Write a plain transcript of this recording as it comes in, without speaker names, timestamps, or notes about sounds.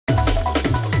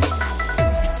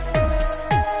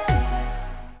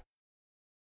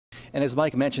And as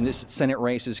Mike mentioned, this Senate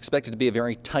race is expected to be a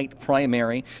very tight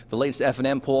primary. The latest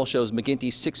F&M poll shows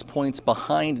McGinty 6 points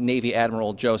behind Navy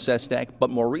Admiral Joe Sestak, but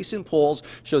more recent polls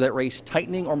show that race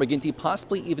tightening or McGinty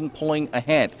possibly even pulling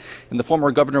ahead. And the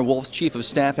former Governor Wolf's chief of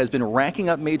staff has been racking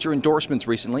up major endorsements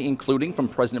recently, including from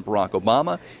President Barack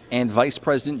Obama and Vice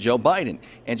President Joe Biden.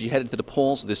 And she headed to the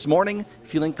polls this morning,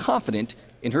 feeling confident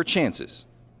in her chances.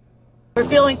 We're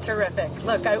feeling terrific.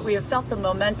 Look, we have felt the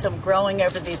momentum growing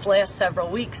over these last several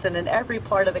weeks and in every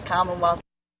part of the Commonwealth.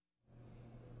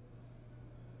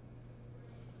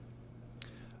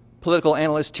 Political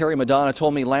analyst Terry Madonna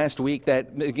told me last week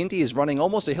that McGinty is running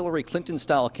almost a Hillary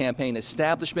Clinton-style campaign,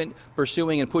 establishment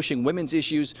pursuing and pushing women's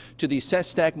issues to the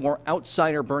Sestak, more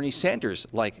outsider Bernie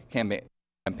Sanders-like campaign.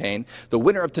 The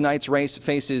winner of tonight's race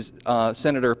faces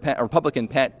Republican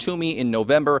Pat Toomey in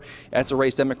November. That's a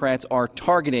race Democrats are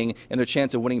targeting in their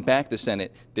chance of winning back the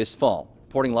Senate this fall.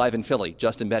 Reporting live in Philly,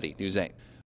 Justin Betty, News 8.